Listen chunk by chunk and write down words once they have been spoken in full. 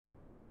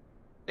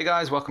Hey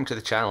guys, welcome to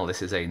the channel.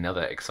 This is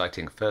another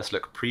exciting first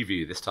look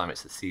preview. This time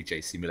it's the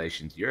CJ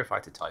Simulations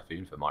Eurofighter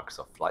Typhoon for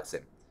Microsoft Flight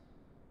Sim.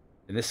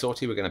 In this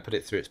sortie we're going to put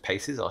it through its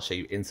paces. I'll show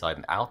you inside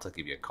and out. I'll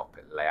give you a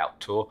cockpit layout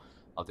tour.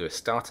 I'll do a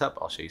startup.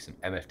 I'll show you some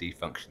MFD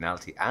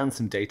functionality and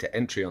some data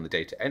entry on the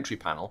data entry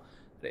panel.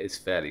 And it is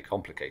fairly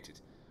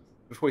complicated.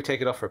 Before we take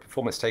it off for a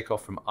performance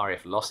takeoff from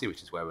RAF Lossiemouth,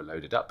 which is where we're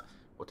loaded up,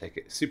 we'll take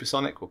it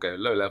supersonic, we'll go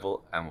low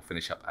level, and we'll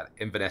finish up at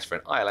Inverness for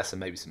an ILS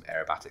and maybe some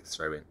Aerobatics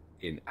throw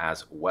in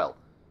as well.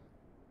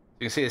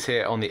 You can see this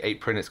here on the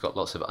apron. It's got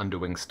lots of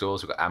underwing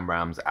stores. We've got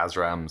AMRAMs,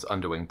 ASRAMs,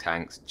 underwing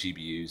tanks,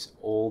 GBUs,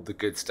 all the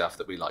good stuff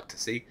that we like to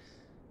see.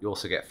 You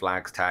also get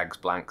flags, tags,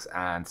 blanks,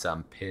 and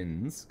some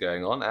pins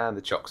going on, and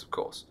the chocks, of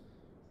course.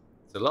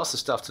 So lots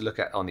of stuff to look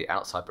at on the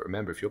outside, but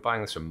remember, if you're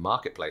buying this from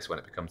Marketplace when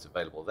it becomes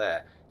available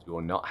there, you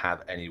will not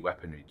have any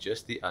weaponry,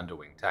 just the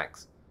underwing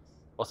tanks.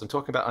 Whilst I'm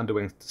talking about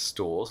underwing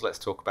stores, let's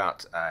talk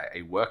about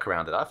a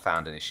workaround that I've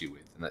found an issue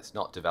with, and that's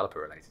not developer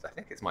related. I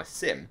think it's my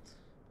sim.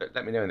 But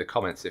let me know in the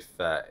comments if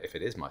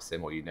it is my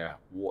sim or you know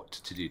what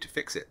to do to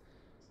fix it.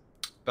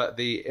 But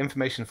the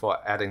information for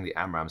adding the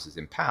AMRAMs is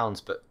in pounds,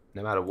 but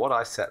no matter what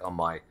I set on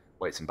my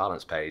weights and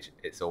balance page,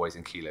 it's always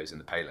in kilos in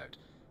the payload.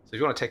 So if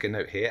you want to take a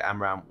note here,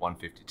 AMRAM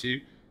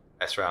 152,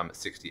 SRAM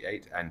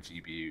 68, and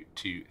GBU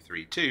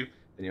 232,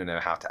 then you'll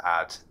know how to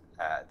add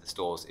the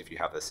stores if you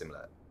have a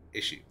similar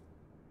issue.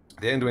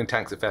 The underwing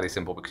tanks are fairly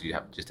simple because you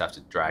just have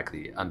to drag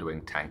the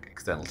underwing tank,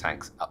 external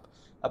tanks up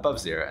above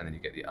zero, and then you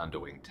get the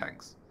underwing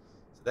tanks.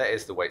 There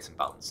is the weights and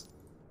balance.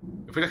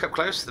 If we look up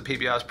close, the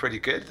PBR is pretty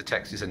good. The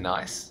textures are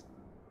nice.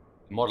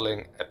 The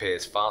modelling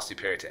appears far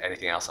superior to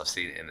anything else I've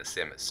seen in the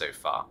sim so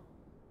far.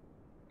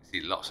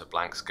 You see lots of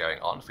blanks going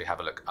on. If we have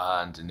a look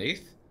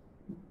underneath,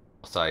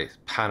 as I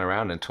pan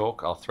around and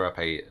talk, I'll throw up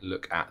a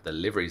look at the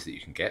liveries that you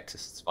can get.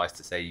 Suffice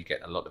to say, you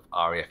get a lot of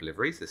RAF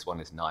liveries. This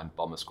one is 9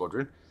 Bomber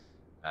Squadron.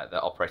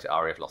 That operate at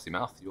RAF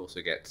Lossiemouth. You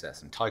also get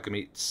some Tiger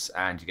Meats,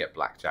 and you get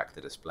Blackjack,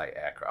 the display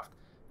aircraft.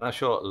 And I'm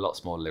sure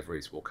lots more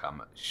liveries will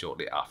come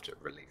shortly after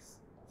release.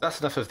 That's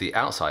enough of the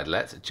outside.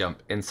 Let's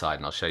jump inside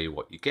and I'll show you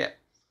what you get.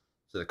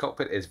 So the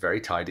cockpit is very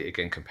tidy.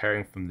 Again,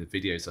 comparing from the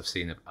videos I've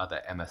seen of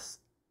other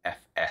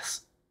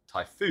MSFS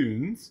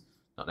Typhoons,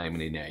 not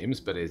naming any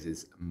names, but it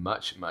is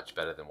much, much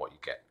better than what you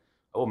get.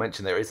 I will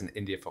mention there is an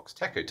India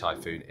Foxtrot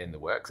Typhoon in the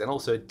works, and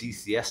also a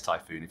DCS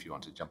Typhoon if you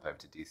want to jump over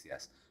to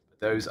DCS. But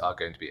those are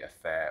going to be a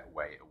fair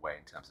way away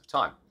in terms of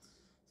time.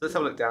 So let's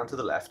have a look down to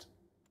the left.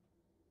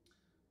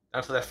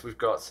 Down to the left, we've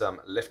got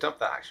some lift up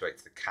that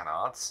actuates the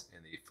canards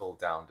in the full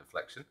down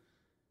deflection.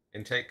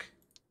 Intake.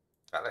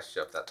 Let's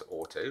shove that to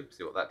auto,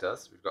 see what that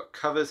does. We've got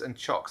covers and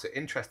chocks. So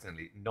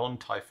interestingly,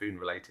 non-typhoon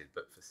related,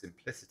 but for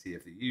simplicity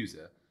of the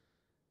user,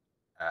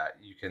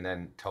 you can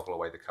then toggle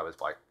away the covers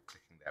by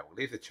clicking there. We'll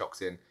leave the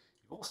chocks in.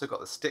 You've also got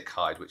the stick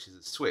hide, which is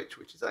a switch,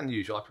 which is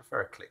unusual. I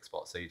prefer a click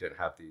spot so you don't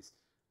have these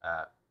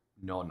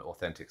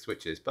non-authentic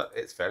switches, but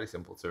it's fairly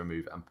simple to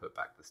remove and put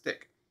back the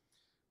stick.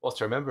 What's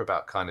to remember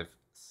about kind of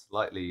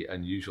slightly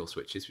unusual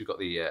switches, we've got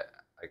the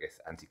I guess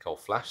anti-cold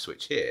flash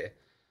switch here.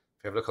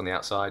 If you have a look on the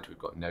outside, we've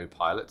got no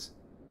pilot.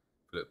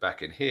 If we look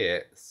back in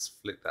here,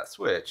 flick that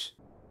switch,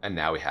 and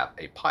now we have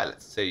a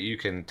pilot. So you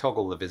can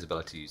toggle the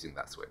visibility using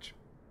that switch.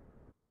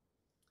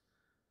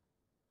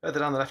 Further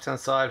down the left hand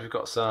side, we've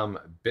got some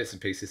bits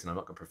and pieces, and I'm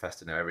not going to profess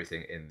to know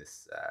everything in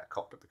this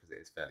cockpit because it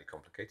is fairly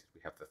complicated.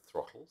 We have the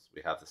throttles,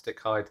 we have the stick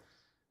hide,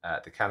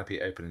 the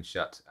canopy open and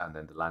shut, and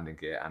then the landing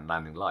gear and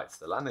landing lights.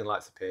 The landing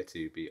lights appear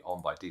to be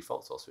on by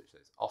default, so I'll switch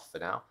those off for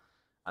now.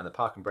 And the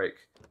park and brake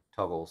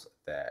toggles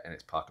there, and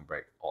it's park and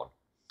brake on.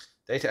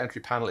 Data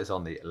entry panel is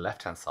on the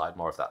left-hand side,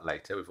 more of that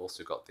later. We've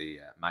also got the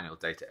manual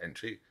data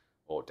entry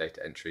or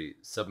data entry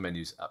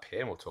submenus up here,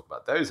 and we'll talk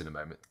about those in a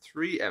moment.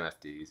 3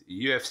 MFDs,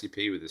 a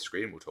UFCP with a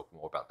screen, we'll talk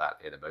more about that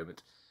in a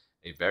moment.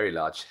 A very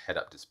large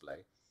head-up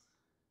display.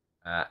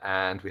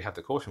 And we have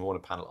the caution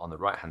warning panel on the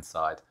right-hand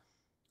side.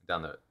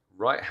 Down the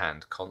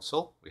right-hand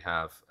console, we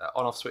have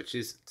on-off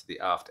switches to the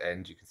aft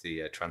end. You can see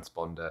a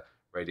transponder,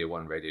 radio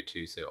 1, radio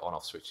 2, so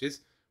on-off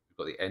switches. We've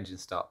got the engine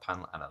start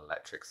panel and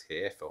electrics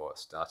here for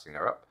starting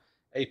her up.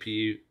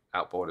 APU,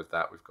 outboard of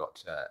that, we've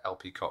got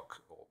LP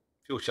cock or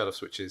fuel shut-off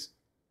switches,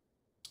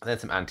 and then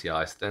some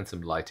anti-ice, then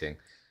some lighting,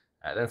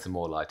 then some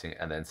more lighting,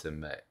 and then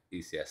some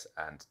ECS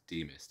and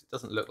demist. It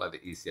doesn't look like the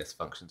ECS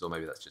functions, or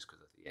maybe that's just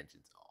because the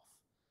engine's off.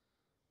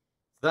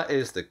 So that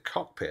is the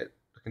cockpit.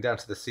 Looking down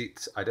to the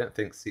seats, I don't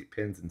think seat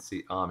pins and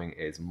seat arming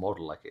is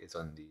modeled like it is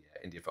on the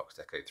India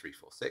Foxtrot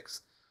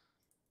 346.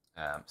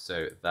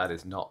 So that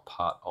is not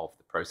part of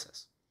the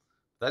process.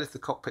 That is the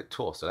cockpit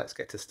tour, so let's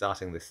get to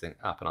starting this thing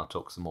up and I'll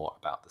talk some more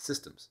about the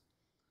systems.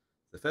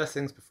 The first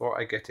things before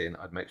I get in,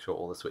 I'd make sure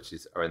all the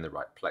switches are in the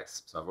right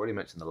place. So I've already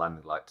mentioned the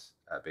landing light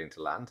being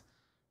to land.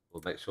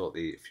 We'll make sure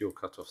the fuel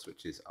cutoff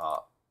switches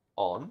are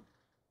on.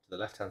 To the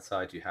left-hand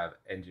side, you have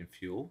engine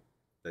fuel.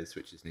 Those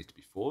switches need to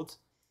be forwards.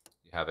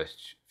 You have a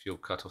fuel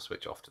cutoff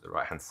switch off to the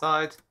right-hand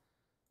side.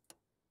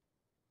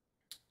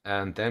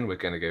 And then we're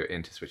going to go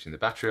into switching the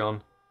battery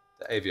on,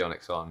 the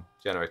avionics on,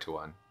 generator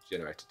 1,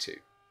 generator 2.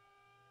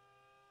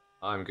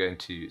 I'm going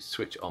to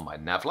switch on my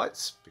nav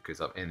lights because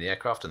I'm in the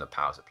aircraft and the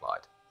power's applied.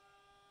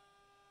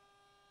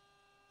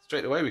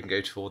 Straight away we can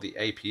go for the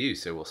APU,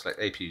 so we'll select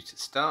APU to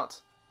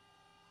start.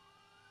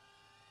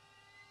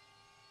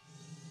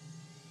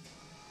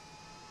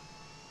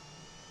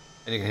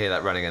 And you can hear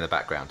that running in the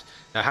background.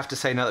 Now I have to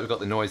say, now that we've got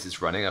the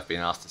noises running, I've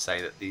been asked to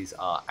say that these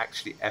are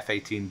actually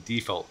F-18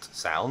 default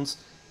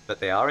sounds, but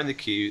they are in the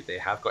queue. They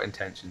have got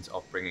intentions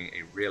of bringing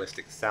a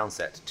realistic sound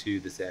set to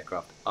this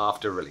aircraft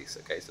after release.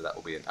 Okay, so that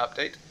will be an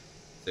update.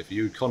 So for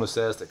you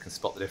connoisseurs that can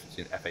spot the difference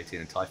between F-18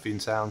 and Typhoon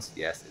sounds,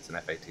 yes, it's an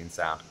F-18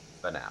 sound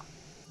for now.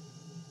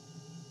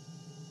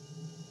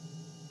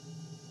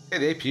 Okay,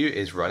 the APU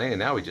is running, and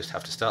now we just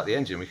have to start the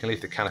engine. We can leave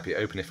the canopy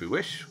open if we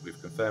wish.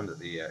 We've confirmed that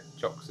the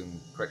chocks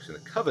and correction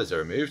of the covers are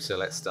removed, so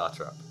let's start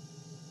her up.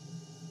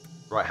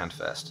 Right hand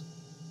first.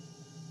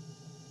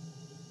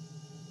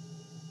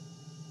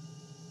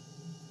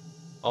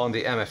 On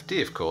the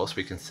MFD, of course,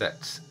 we can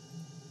set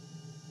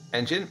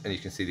engine, and you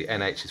can see the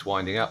NH is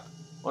winding up.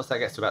 Once that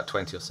gets to about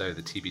 20 or so,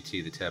 the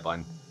TBT, the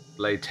turbine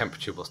blade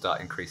temperature, will start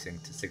increasing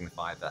to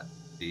signify that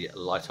the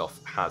light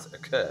off has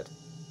occurred.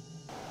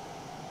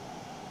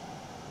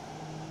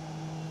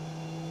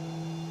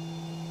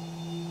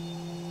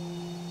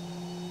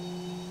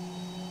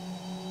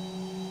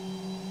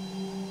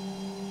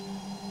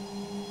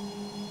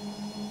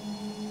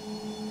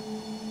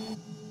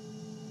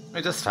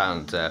 It does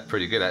sound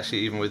pretty good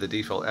actually, even with the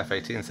default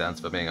F-18 sounds,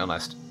 for being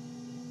honest.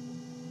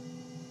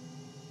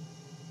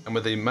 And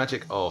with the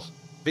magic of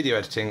video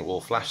editing,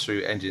 we'll flash through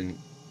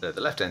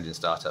the left engine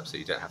startup, so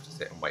you don't have to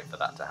sit and wait for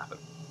that to happen.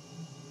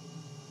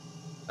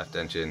 Left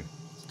engine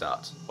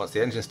start. Once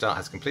the engine start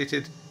has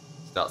completed,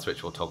 start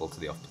switch will toggle to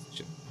the off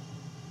position.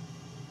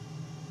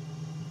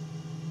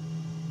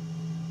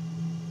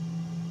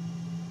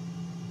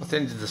 Once the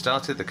engines are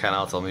started, the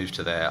canards will move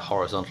to their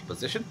horizontal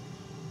position.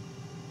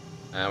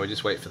 We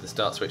just wait for the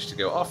start switch to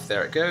go off.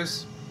 There it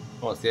goes.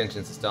 Once the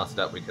engines are started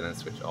up, we can then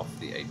switch off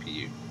the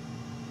APU.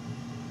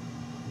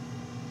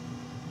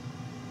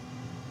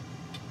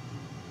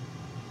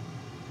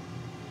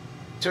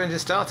 Two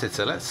engines started,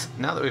 so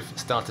now that we've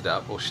started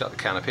up, we'll shut the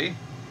canopy.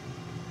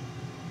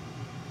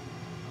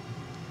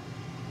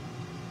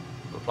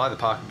 We'll apply the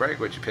parking brake,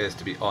 which appears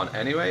to be on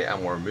anyway, and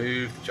we'll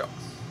remove the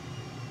chocks.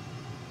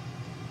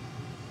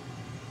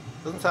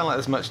 Doesn't sound like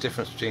there's much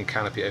difference between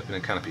canopy open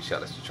and canopy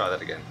shut. Let's just try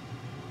that again.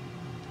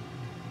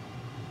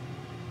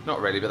 Not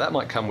really, but that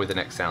might come with the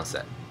next sound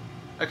set.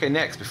 Okay,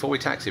 next, before we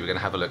taxi, we're going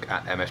to have a look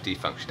at MFD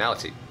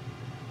functionality.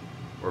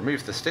 We'll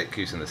remove the stick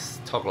using this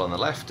toggle on the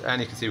left,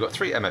 and you can see we've got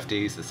three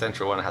MFDs. The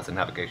central one has a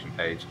navigation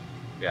page,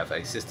 we have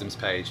a systems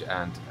page,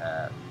 and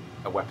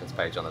a weapons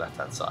page on the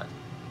left-hand side.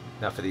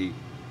 Now for the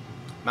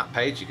map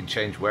page, you can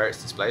change where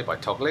it's displayed by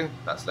toggling.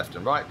 That's left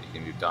and right. You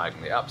can move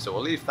diagonally up, so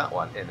we'll leave that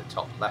one in the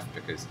top left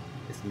because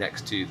it's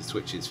next to the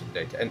switches for the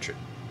data entry.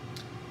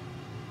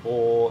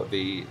 For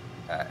the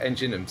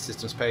engine and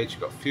systems page,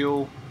 you've got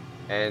fuel,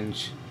 eng,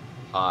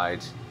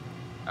 hide,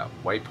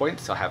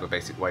 waypoints. I have a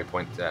basic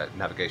waypoint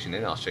navigation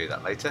in, I'll show you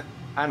that later.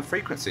 And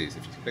frequencies.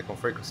 If you click on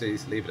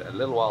frequencies, leave it a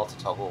little while to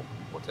toggle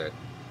or to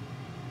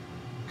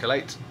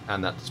collate,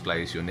 and that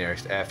displays your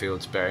nearest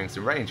airfields, bearings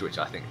and range, which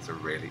I think is a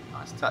really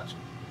nice touch.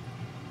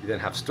 You then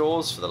have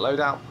stores for the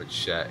loadout,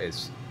 which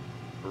is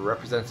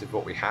representative of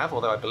what we have,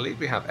 although I believe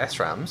we have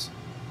SRAMs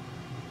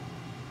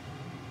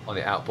on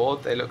the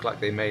outboard. They look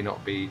like they may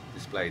not be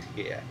displayed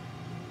here.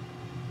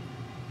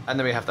 And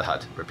then we have the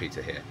HUD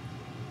repeater here.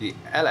 The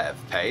LEV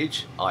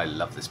page, I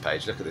love this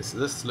page. Look at this.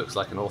 This looks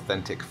like an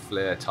authentic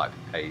FLIR type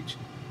page.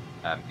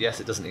 Yes,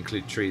 it doesn't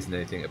include trees and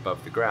anything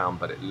above the ground,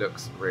 but it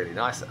looks really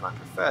nice, and I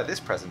prefer this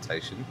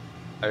presentation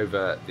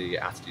over the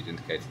attitude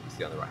indicator you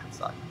see on the right hand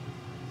side.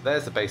 So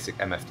there's the basic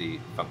MFD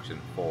function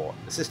for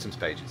the systems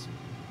pages.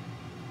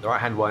 The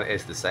right hand one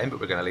is the same, but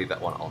we're going to leave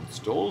that one on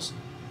stalls.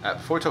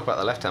 Before we talk about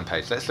the left hand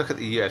page, let's look at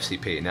the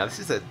UFCP. Now this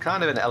is a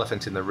kind of an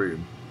elephant in the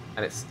room,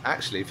 and it's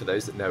actually, for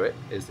those that know it,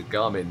 is the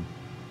Garmin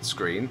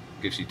screen.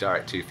 Gives you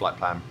direct to flight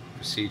plan,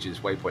 procedures,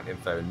 waypoint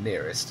info,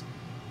 nearest,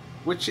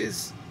 which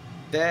is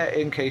there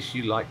in case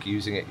you like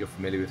using it, you're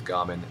familiar with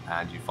Garmin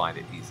and you find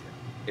it easier.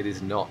 It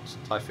is not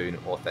Typhoon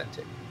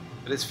authentic,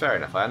 but it's fair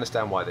enough. I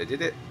understand why they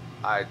did it.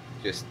 I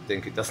just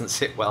think it doesn't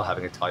sit well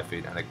having a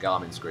Typhoon and a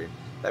Garmin screen.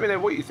 Let me know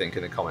what you think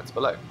in the comments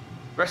below.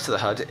 The rest of the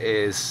HUD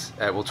is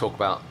we'll talk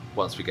about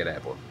once we get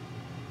airborne.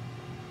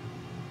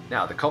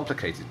 Now the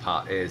complicated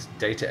part is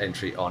data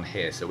entry on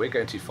here. So we're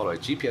going to follow a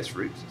GPS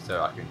route,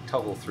 so I can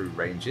toggle through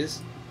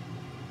ranges.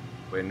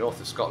 We're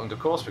north of Scotland, of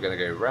course. We're going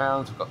to go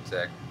round. We've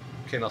got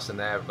Kinnos in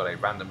there. We've got a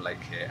random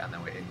lake here, and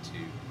then we're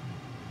into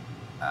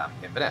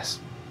Inverness.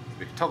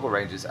 We can toggle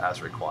ranges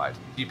as required,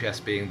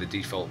 GPS being the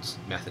default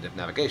method of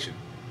navigation.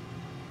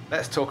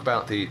 Let's talk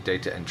about the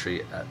data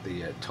entry at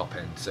the top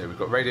end. So we've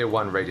got radio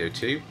 1, radio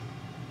 2.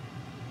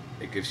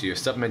 It gives you a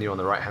sub-menu on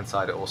the right-hand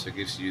side. It also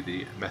gives you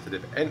the method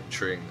of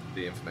entering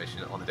the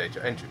information on the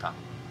data entry panel.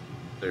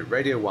 So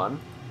radio 1,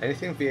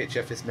 anything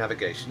VHF is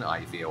navigation,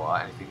 i.e.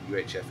 VOR, anything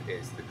UHF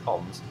is the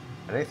comms,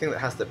 and anything that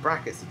has the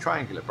brackets, the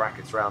triangular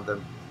brackets around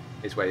them,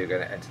 is where you're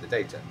going to enter the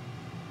data.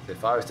 So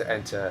if I was to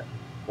enter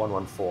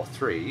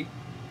 1143,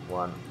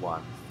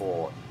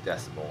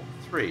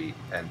 114.3,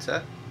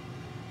 enter.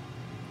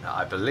 Now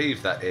I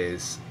believe that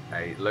is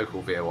a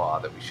local VOR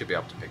that we should be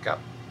able to pick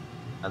up.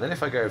 And then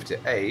if I go over to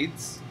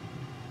aids,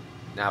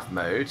 nav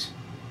mode,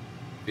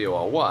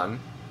 VOR1,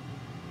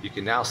 you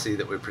can now see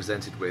that we're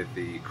presented with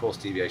the course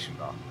deviation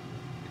bar.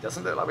 It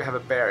doesn't look like we have a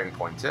bearing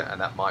pointer, and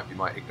that might be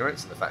my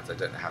ignorance and the fact I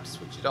don't know how to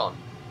switch it on.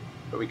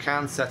 But we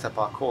can set up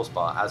our course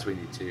bar as we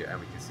need to, and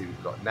we can see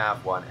we've got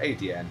nav1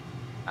 ADN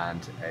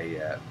and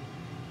a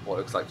what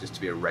looks like just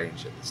to be a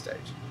range at this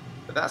stage.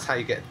 But that's how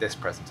you get this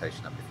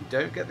presentation up. If you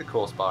don't get the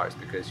course bar, it's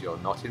because you're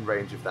not in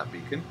range of that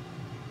beacon,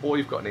 or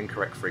you've got an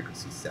incorrect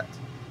frequency set.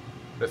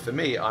 But for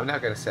me, I'm now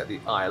going to set the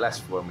ILS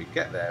for when we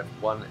get there,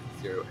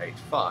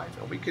 1085,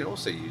 and we can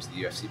also use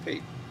the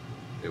UFCP.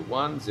 So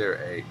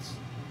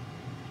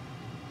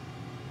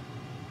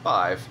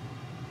 1085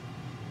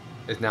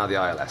 is now the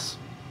ILS.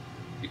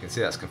 You can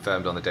see that's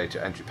confirmed on the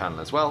data entry panel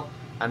as well,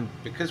 and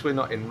because we're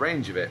not in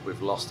range of it,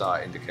 we've lost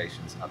our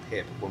indications up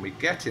here. But when we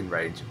get in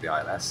range of the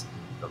ILS,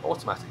 it'll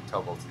automatically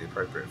toggle to the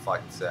appropriate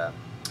flight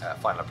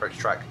final approach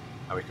track,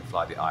 and we can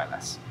fly the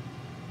ILS.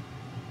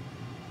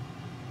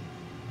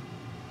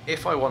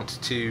 If I want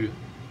to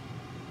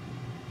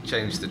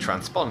change the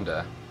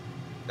transponder,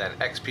 then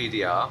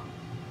XPDR,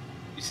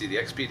 you see the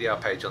XPDR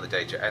page on the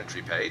data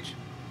entry page,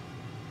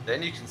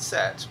 then you can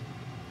set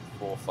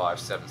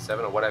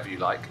 4577 or whatever you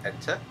like,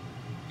 enter.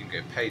 You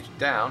can go page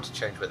down to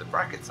change where the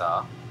brackets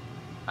are,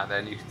 and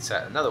then you can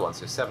set another one,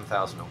 so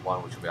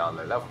 7001, which will be our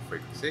low level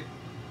frequency,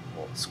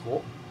 or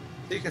squawk.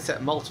 So you can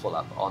set multiple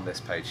up on this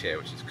page here,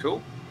 which is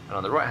cool. And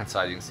on the right hand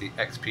side you can see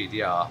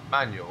XPDR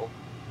manual,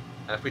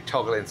 and if we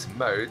toggle in some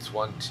modes,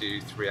 1,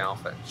 2, 3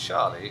 alpha and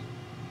Charlie, you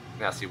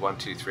can now see 1,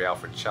 2, 3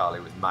 alpha and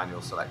Charlie with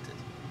manual selected.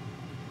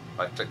 If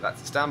I click that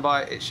to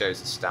standby, it shows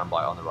a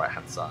standby on the right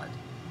hand side.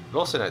 You'll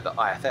also note that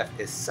IFF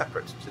is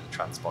separate to the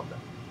transponder.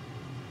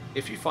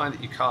 If you find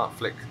that you can't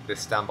flick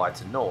this standby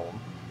to norm,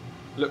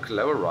 look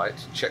lower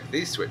right, check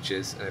these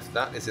switches, and if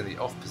that is in the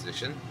off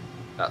position,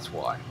 that's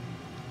why.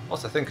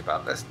 Whilst I think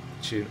about it, let's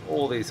tune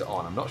all these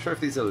on. I'm not sure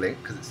if these are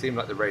linked because it seemed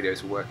like the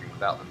radios were working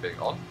without them being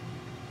on. In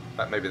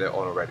fact, maybe they're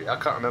on already. I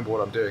can't remember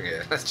what I'm doing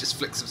here. Let's just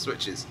flick some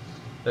switches.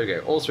 There we go,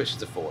 all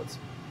switches are forwards.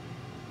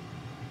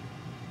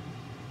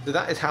 So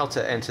that is how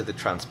to enter the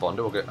transponder.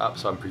 We'll go up,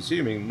 so I'm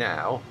presuming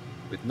now,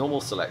 with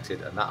normal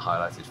selected and that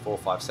highlighted,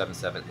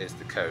 4577 is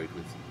the code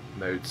with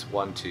modes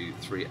 1, 2,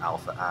 3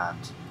 alpha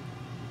and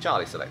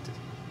Charlie selected.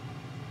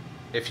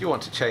 If you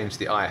want to change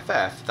the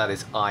IFF, that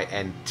is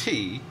INT,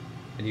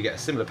 and you get a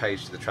similar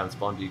page to the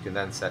transponder, you can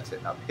then set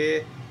it up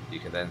here. You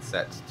can then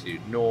set to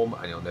norm,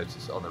 and you'll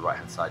notice on the right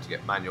hand side you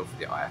get manual for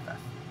the IFF.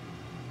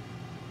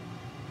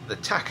 The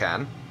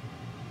TACAN,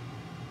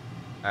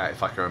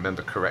 if I can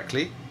remember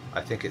correctly,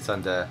 I think it's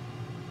under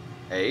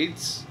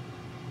aids,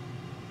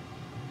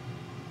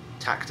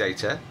 TAC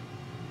data,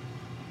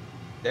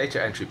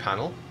 data entry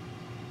panel.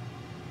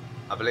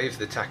 I believe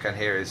the TACAN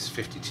here is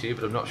 52,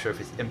 but I'm not sure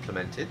if it's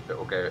implemented, but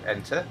we'll go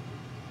enter.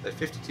 The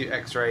 52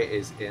 X-ray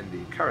is in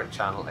the current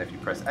channel. If you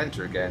press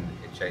enter again,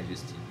 it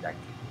changes to Yankee.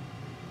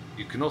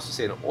 You can also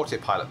see an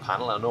autopilot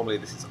panel. Now normally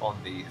this is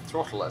on the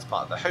throttle as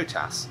part of the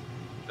HOTAS,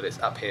 but it's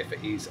up here for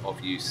ease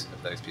of use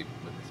of those people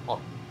with this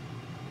on.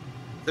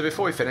 So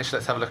before we finish,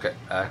 let's have a look at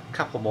a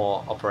couple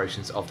more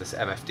operations of this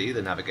MFD,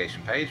 the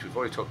navigation page. We've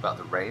already talked about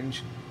the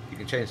range. You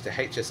can change to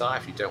HSI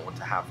if you don't want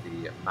to have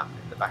the map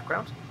in the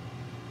background.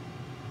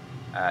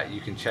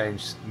 You can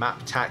change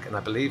map TAC, and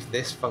I believe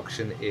this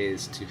function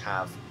is to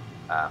have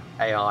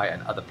AI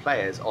and other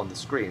players on the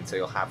screen, so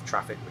you'll have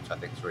traffic, which I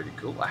think is really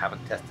cool. I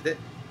haven't tested it,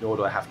 nor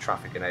do I have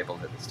traffic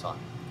enabled at this time.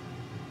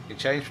 You can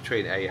change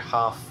between a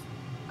half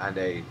and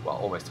a, well,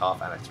 almost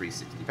half and a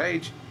 360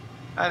 page,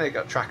 and they've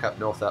got track up,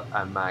 north up,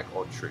 and mag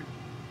or true.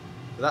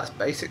 So that's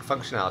basic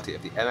functionality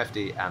of the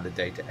MFD and the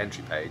data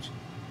entry page,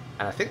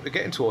 and I think we're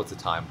getting towards the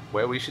time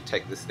where we should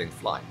take this thing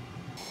flying.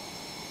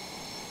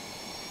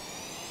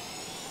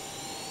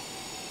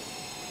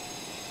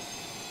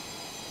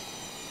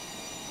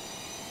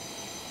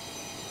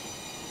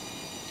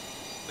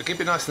 So keep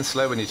it nice and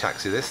slow when you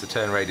taxi this. The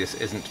turn radius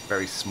isn't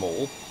very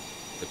small,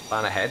 so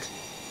plan ahead.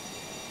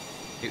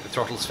 Keep the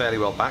throttles fairly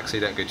well back so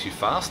you don't go too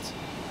fast.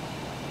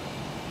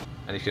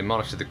 And you can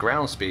monitor the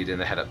ground speed in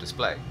the head-up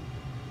display.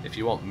 If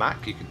you want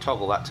Mach, you can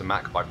toggle that to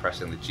Mach by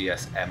pressing the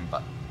GSM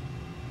button.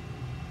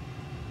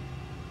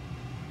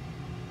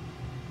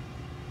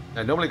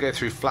 Now, I normally go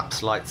through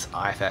flaps, lights,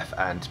 IFF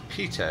and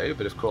pitot,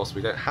 but of course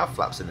we don't have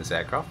flaps in this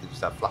aircraft, we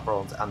just have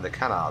flaperons and the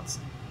canards.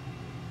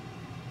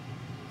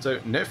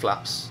 So no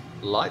flaps,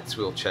 lights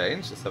will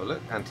change. Let's have a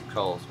look.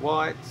 Anti-Cols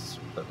whites,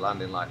 put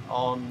landing light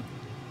on.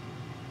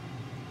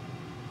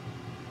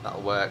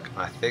 That'll work.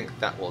 I think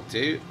that will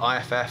do.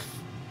 IFF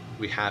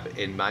we have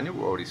in manual,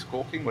 we're already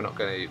squawking. We're not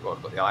going to, well,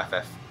 we've got the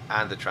IFF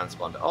and the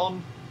transponder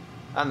on.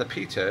 And the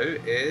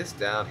pitot is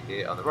down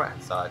here on the right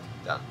hand side.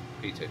 Done.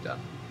 Pitot done.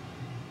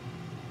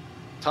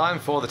 Time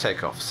for the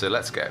takeoff, so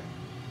let's go.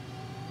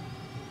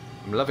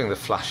 I'm loving the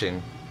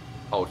flashing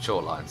old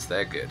shorelines,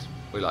 they're good.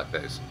 We like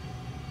those.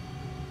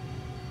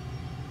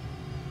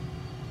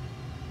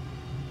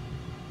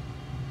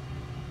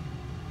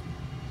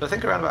 So I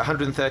think around about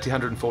 130,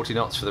 140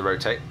 knots for the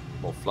rotate.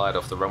 We'll fly it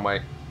off the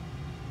runway.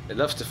 It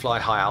loves to fly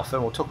high alpha,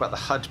 and we'll talk about the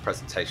HUD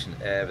presentation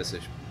ever so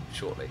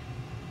shortly.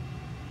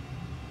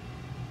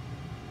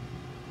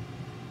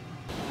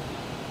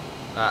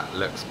 That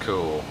looks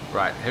cool.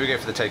 Right, here we go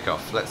for the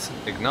takeoff. Let's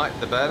ignite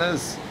the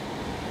burners.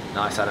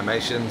 Nice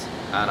animations,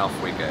 and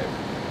off we go.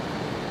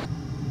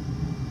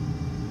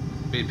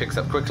 Speed picks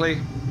up quickly.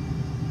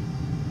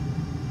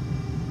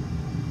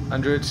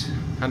 100,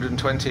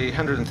 120,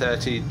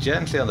 130,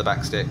 gently on the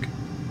back stick.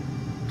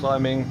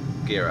 Climbing,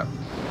 gear up.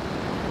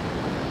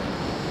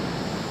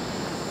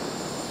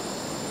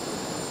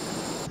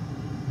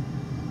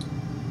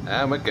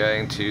 And we're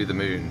going to the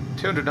moon.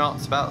 200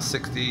 knots, about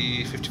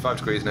 60, 55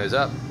 degrees nose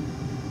up.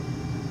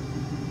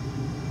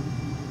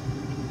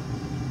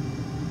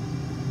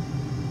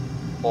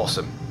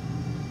 Awesome.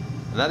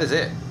 And that is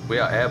it. We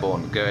are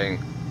airborne,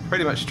 going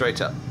pretty much straight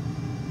up.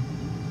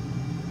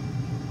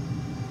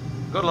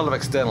 Got a lot of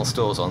external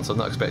stores on, so I'm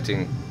not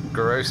expecting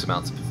gross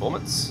amounts of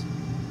performance.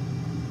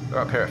 We're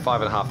up here at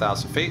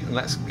 5,500 feet, and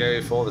let's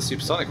go for the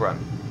supersonic run.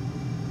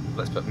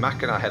 Let's put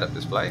Mach in our head-up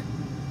display.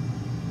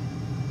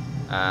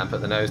 And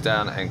put the nose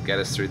down and get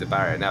us through the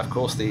barrier. Now, of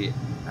course, the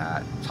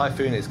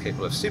Typhoon is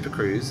capable of super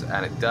cruise,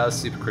 and it does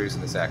super cruise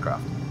in this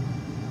aircraft.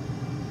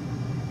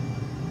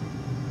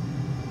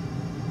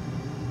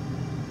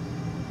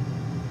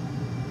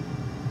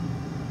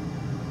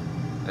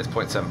 There's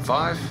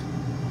 0.75,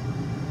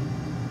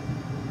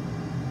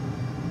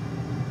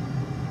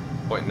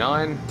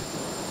 0.9,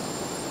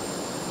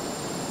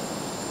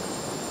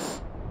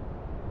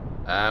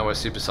 and we're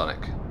supersonic.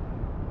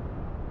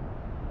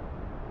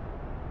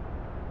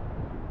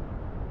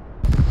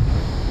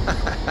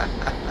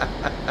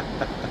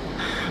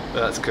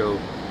 That's cool.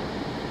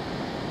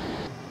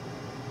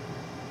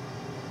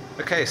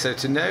 Okay, so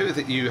to know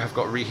that you have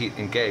got reheat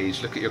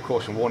engaged, look at your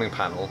caution warning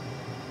panel.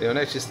 You'll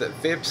notice that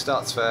Vib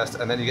starts first,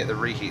 and then you get the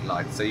reheat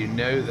light, so you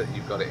know that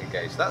you've got it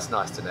engaged. That's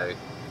nice to know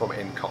from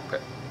in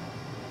cockpit.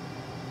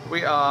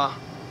 We are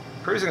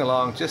cruising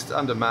along just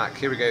under Mach.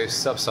 Here we go,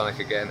 subsonic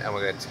again, and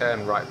we're going to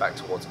turn right back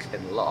towards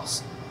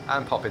Kinloss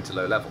and pop into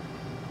low level.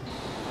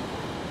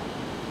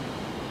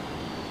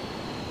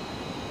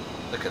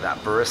 Look at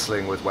that,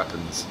 bristling with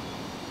weapons.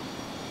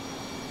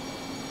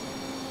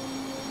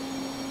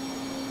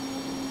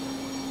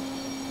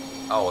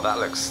 Oh, that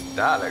looks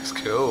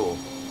cool.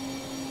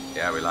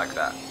 Yeah, we like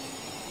that.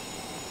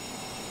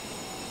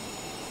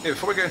 Yeah,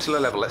 before we go into low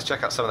level, let's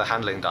check out some of the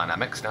handling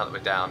dynamics now that we're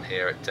down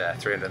here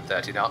at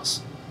 330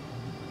 knots.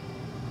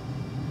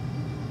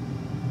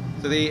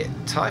 So the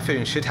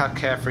Typhoon should have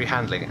carefree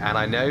handling, and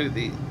I know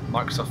the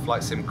Microsoft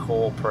Flight Sim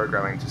core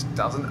programming just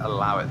doesn't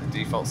allow it.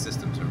 The default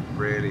systems are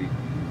really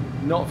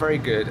not very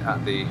good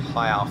at the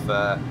high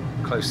alpha,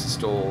 close to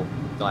stall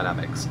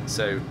dynamics.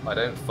 So I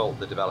don't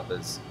fault the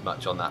developers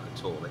much on that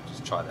at all. They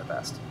just try their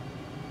best.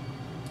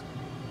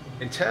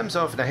 In terms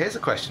of, now here's a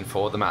question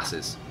for the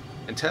masses.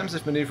 In terms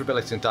of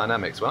maneuverability and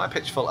dynamics, when I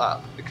pitch full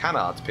up, the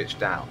canards pitch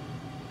down.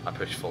 I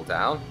push full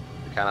down,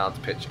 the canards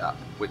pitch up,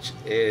 which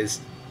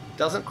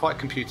doesn't quite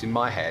compute in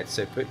my head,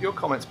 so put your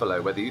comments below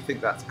whether you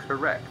think that's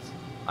correct.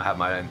 I have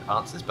my own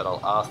answers, but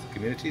I'll ask the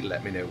community,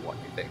 let me know what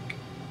you think.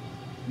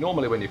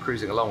 Normally when you're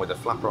cruising along with the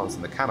flaperons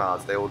and the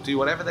canards, they will do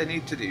whatever they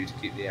need to do to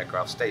keep the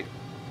aircraft stable.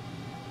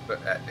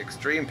 But at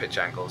extreme pitch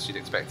angles, you'd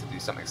expect to do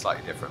something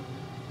slightly different.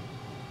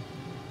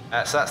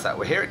 So that's that.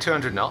 We're here at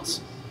 200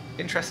 knots.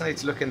 Interestingly,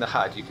 to look in the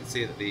HUD, you can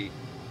see that the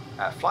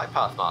flight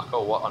path marker,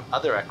 or what on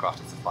other aircraft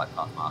is the flight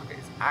path marker,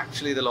 is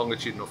actually the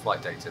longitudinal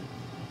flight datum.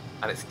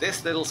 And it's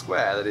this little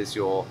square that is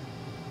your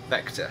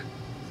vector.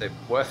 So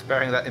worth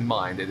bearing that in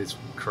mind. It is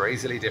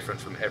crazily different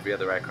from every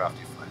other aircraft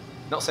you fly.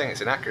 Not saying it's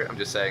inaccurate, I'm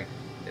just saying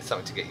it's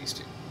something to get used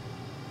to.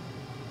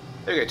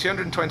 There we go,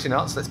 220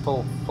 knots. Let's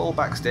pull full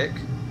back stick.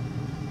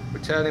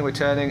 We're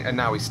turning, and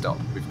now we stop.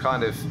 We've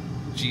kind of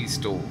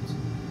G-stalled.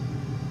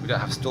 We don't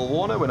have stall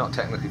warner, we're not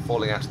technically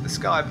falling out of the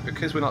sky, but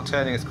because we're not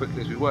turning as quickly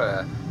as we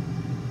were,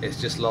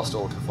 it's just lost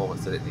all the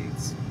performance that it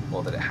needs,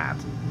 or that it had.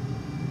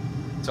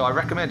 So I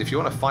recommend, if you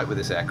want to fight with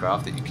this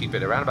aircraft, that you keep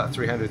it around about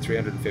 300,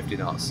 350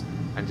 knots,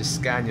 and just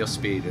scan your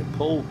speed and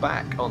pull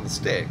back on the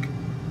stick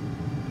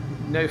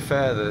no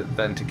further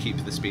than to keep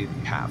the speed that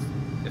you have,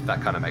 if that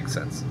kind of makes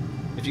sense.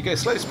 If you go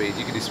slow speed,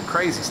 you can do some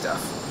crazy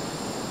stuff.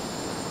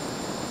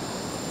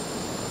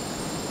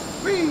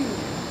 Whee!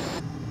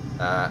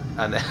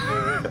 And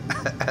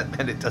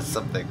then it does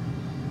something.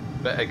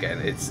 But again,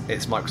 it's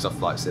Microsoft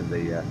Flight Sim.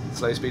 The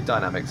slow speed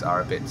dynamics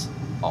are a bit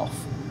off.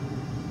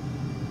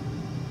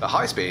 But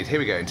high speed, here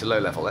we go into low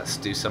level. Let's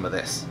do some of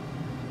this.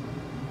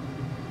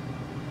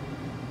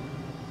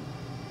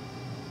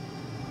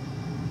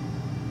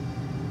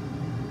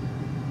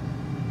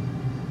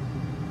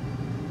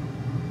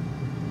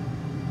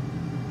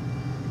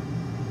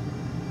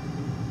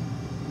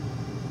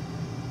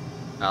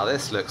 Now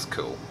this looks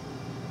cool.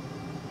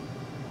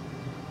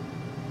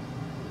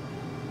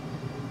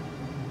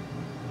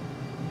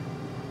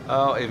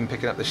 Oh, even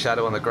picking up the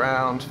shadow on the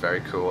ground. Very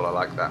cool. I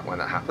like that when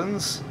that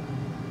happens.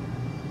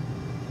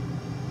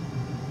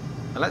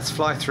 And And let's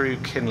fly through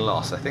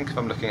Kinloss. I think if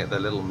I'm looking at the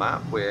little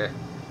map, we're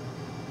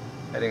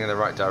heading in the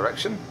right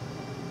direction.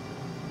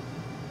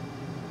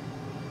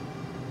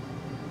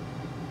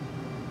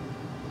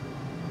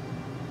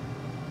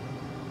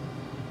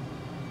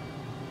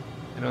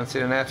 Anyone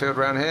seen an airfield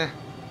around here?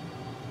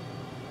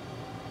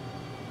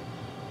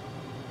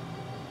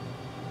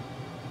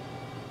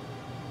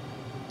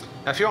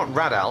 Now if you want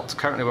Radalt,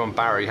 currently we're on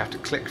Barrow, you have to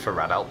click for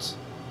Radalt,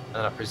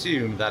 and I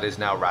presume that is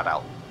now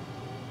Radalt.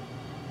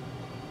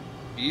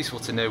 It'd be useful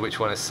to know which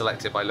one is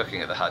selected by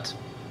looking at the HUD.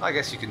 I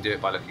guess you can do it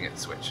by looking at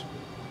the switch. Here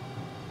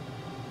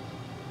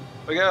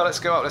we go, let's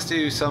go up, let's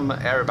do some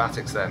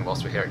aerobatics then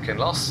whilst we're here at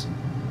Kinloss.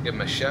 Give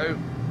them a show.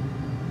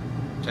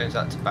 Change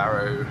that to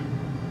Barrow.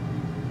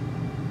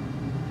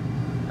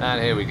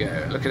 And here we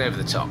go, looking over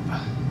the top.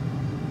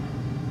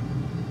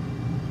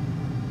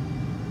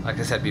 Like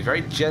I said, be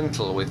very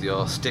gentle with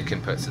your stick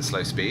inputs at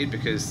slow speed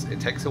because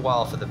it takes a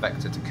while for the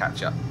vector to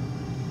catch up.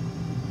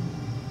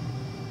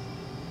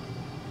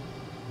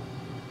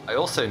 I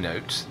also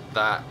note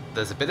that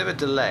there's a bit of a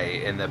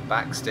delay in the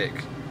back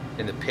stick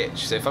in the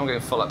pitch. So if I'm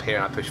going full up here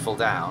and I push full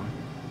down,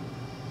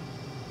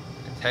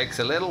 it takes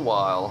a little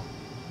while.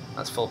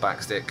 That's full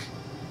back stick.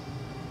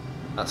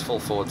 That's full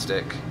forward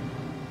stick.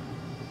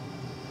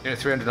 You know,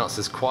 300 knots,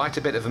 there's quite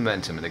a bit of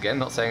momentum, and again,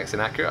 not saying it's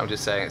inaccurate, I'm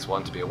just saying it's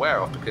one to be aware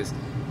of, because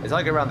as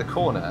I go around the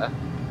corner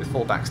with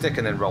full back stick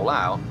and then roll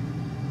out,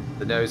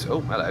 the nose, oh,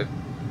 hello,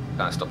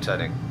 kind of stop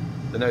turning,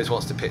 the nose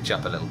wants to pitch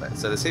up a little bit,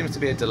 so there seems to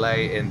be a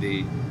delay in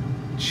the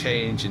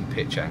change in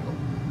pitch angle.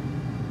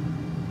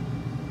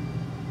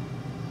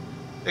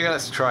 Okay,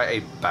 let's try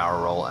a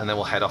barrel roll, and then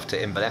we'll head off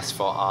to Inverness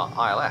for our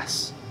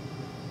ILS.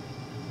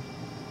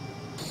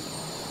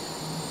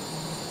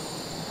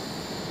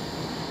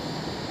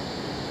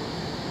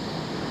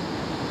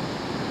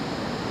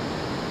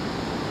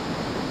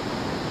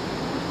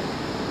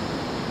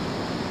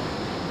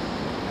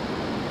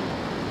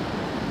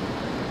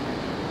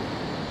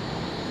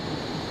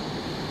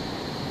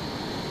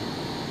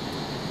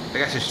 I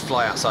guess I should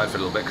fly outside for a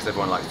little bit because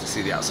everyone likes to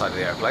see the outside of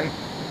the airplane.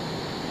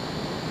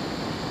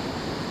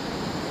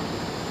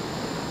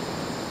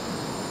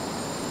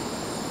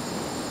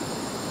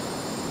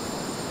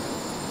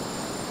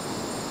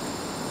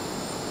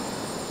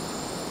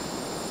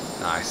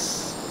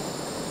 Nice.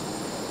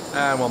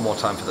 And one more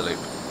time for the loop.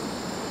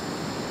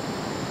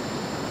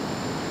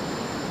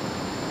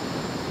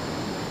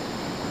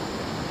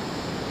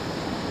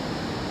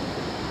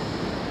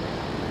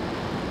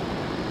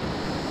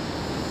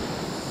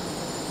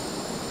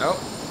 Oh.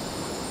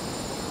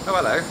 Oh,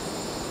 hello.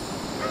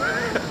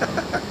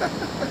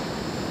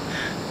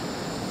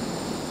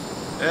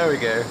 There we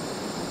go.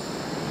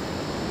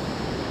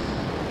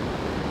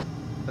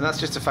 And that's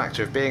just a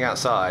factor of being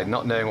outside,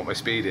 not knowing what my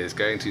speed is,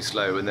 going too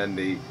slow, and then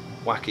the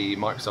wacky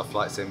Microsoft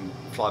Flight Sim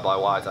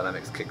fly-by-wire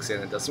dynamics kicks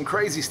in and does some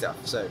crazy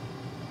stuff. So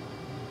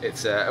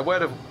it's a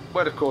word of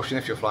caution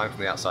if you're flying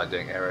from the outside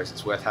doing aeros.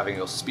 It's worth having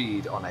your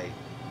speed on a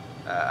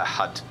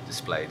HUD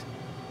displayed.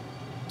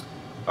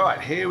 All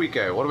right, here we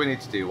go. What do we need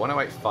to do?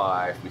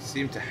 1085. We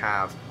seem to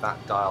have that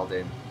dialed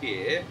in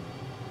here.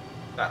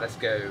 Right, let's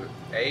go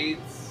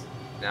aids,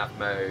 nav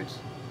mode,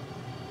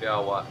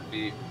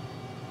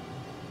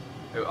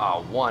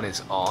 OR1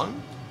 is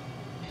on.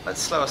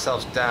 Let's slow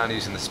ourselves down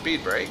using the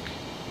speed brake.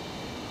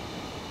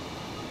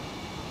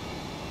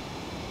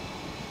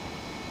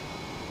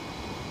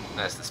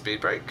 There's the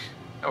speed brake.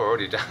 Oh, we're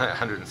already down at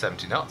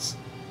 170 knots.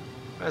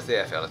 Where's the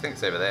airfield? I think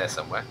it's over there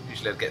somewhere.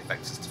 Usually I'd get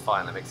vectors to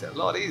find, that makes it a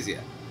lot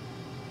easier.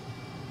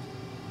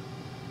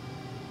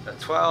 At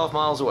 12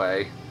 miles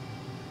away,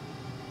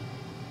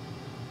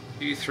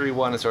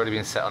 U31 has already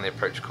been set on the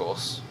approach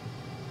course.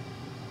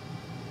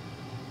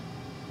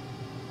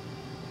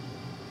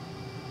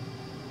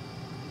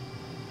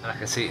 And I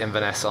can see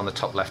Inverness on the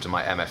top left of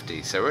my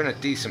MFD, so we're in a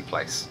decent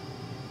place.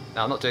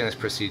 Now I'm not doing this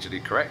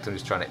procedurally correct, I'm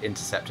just trying to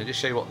intercept and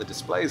just show you what the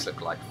displays look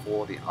like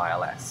for the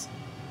ILS.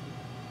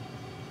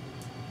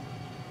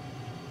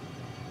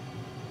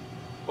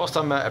 Whilst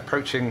I'm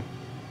approaching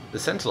the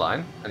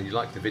centerline, and you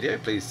like the video,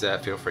 please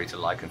feel free to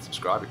like and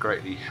subscribe. It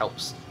greatly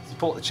helps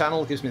support the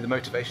channel, gives me the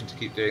motivation to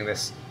keep doing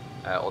this,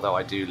 although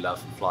I do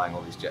love flying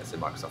all these jets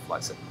in Microsoft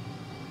Flight Sim.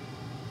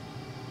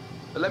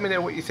 But let me know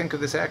what you think of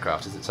this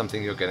aircraft. Is it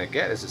something you're going to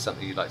get? Is it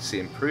something you'd like to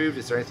see improved?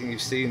 Is there anything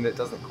you've seen that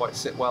doesn't quite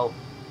sit well?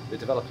 The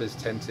developers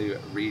tend to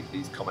read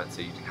these comments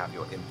so you can have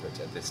your input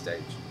at this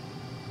stage.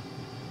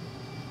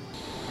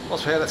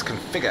 Whilst we're here, let's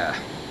configure.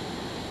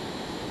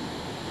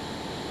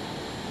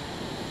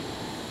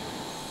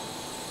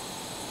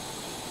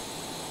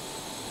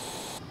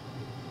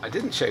 I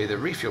didn't show you the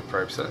refuel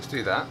probe, so let's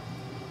do that.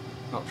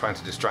 Not trying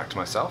to distract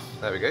myself.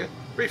 There we go.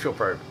 Refuel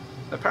probe.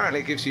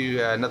 Apparently it gives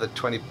you another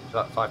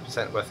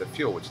 25% worth of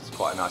fuel, which is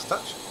quite a nice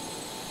touch.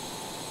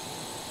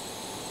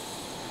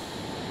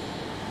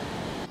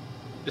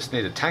 Just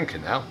need a tanker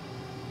now.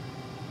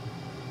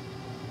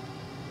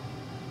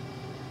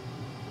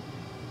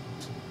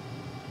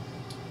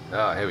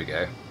 Ah, here we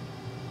go.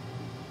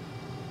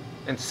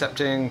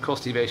 Intercepting,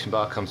 course deviation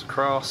bar comes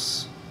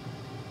across.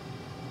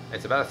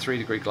 It's about a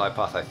 3-degree glide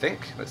path, I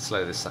think. Let's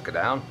slow this sucker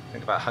down. I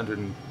think about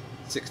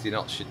 160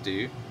 knots should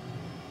do.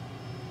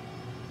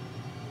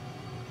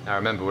 Now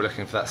remember, we're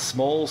looking for that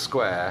small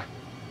square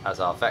as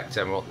our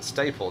vector, and we want the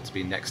staple to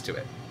be next to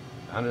it.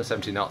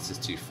 170 knots is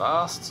too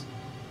fast.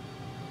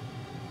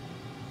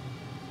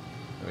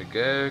 There we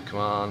go, come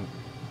on.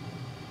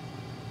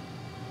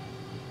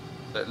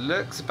 So it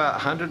looks about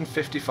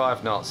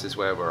 155 knots is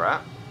where we're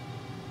at.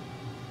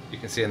 You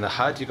can see in the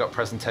HUD you've got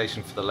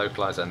presentation for the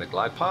localizer and the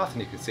glide path,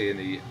 and you can see in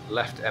the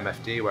left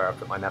MFD where I've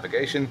put my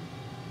navigation,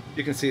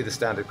 you can see the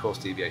standard course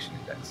deviation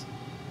index.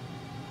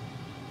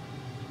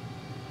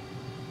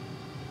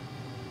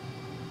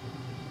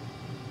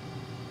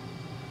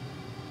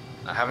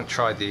 I haven't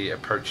tried the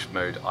approach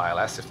mode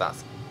ILS if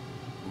that's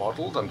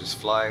modelled, I'm just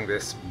flying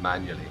this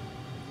manually.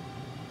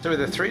 So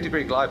with a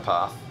 3-degree glide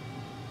path,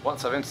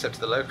 once I've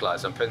intercepted the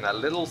localizer, I'm putting that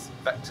little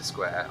vector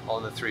square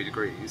on the 3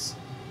 degrees.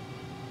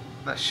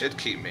 That should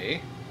keep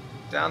me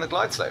down the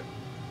glide slope.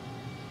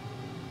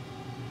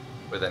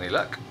 With any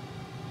luck.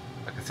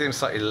 I can see I'm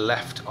slightly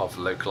left of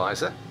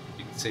localizer.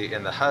 You can see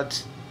in the HUD,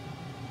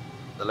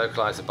 the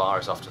localizer bar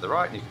is off to the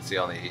right, and you can see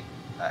on the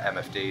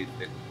MFD,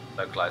 the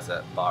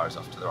localizer bar is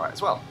off to the right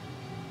as well.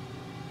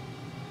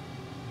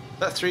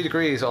 That 3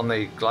 degrees on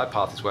the glide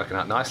path is working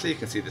out nicely. You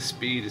can see the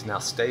speed is now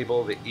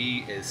stable, the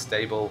E is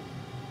stable,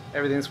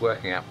 everything's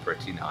working out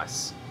pretty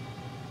nice.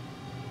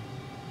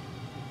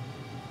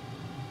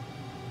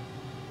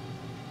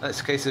 And it's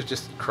a case of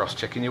just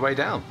cross-checking your way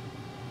down.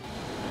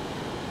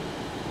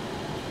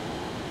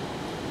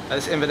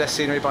 This Inverness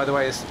scenery, by the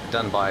way, is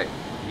done by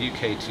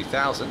UK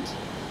 2000.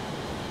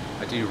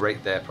 I do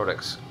rate their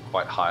products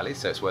quite highly,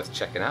 so it's worth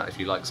checking out if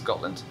you like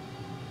Scotland.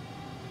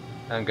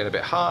 I'm going a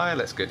bit high,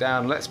 let's go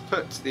down. Let's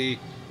put the...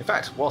 In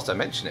fact, whilst I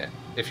mention it,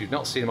 if you've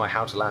not seen my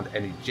How to Land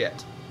Any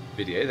Jet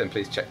video, then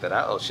please check that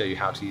out. I'll show you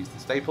how to use the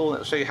staple, and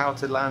it'll show you how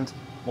to land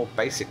more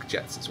basic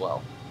jets as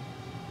well.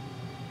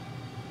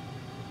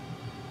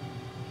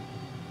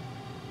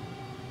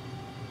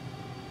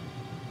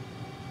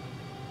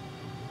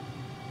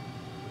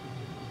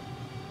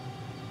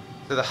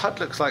 So the HUD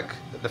looks like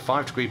the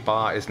 5-degree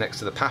bar is next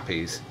to the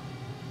PAPIs.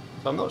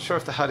 So I'm not sure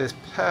if the HUD is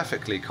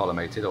perfectly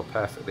collimated or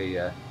perfectly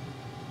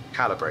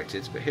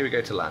calibrated, but here we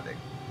go to landing.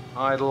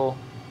 Idle,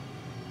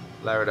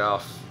 lower it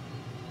off.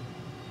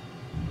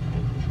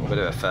 A bit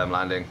of a firm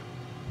landing.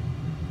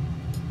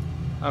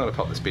 I'm going to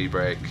pop the speed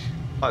brake,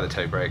 apply the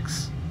toe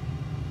brakes.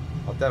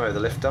 I'll demo the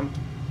lift dump.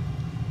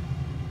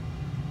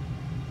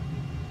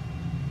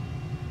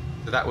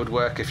 So that would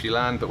work if you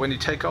land, but when you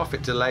take off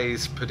it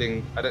delays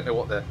putting, I don't know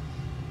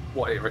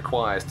what it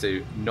requires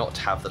to not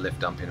have the lift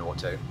dump in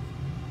auto,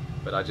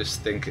 but I just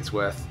think it's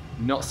worth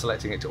not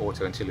selecting it to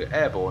auto until you're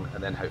airborne,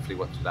 and then hopefully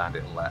once you land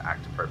it will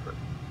act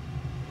appropriately.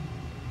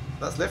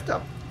 That's lift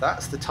dump.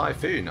 That's the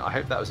Typhoon. I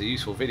hope that was a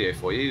useful video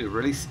for you. The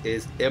release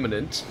is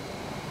imminent.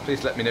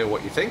 Please let me know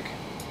what you think.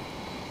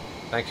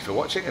 Thank you for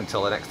watching.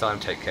 Until the next time,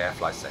 take care,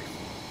 fly safe.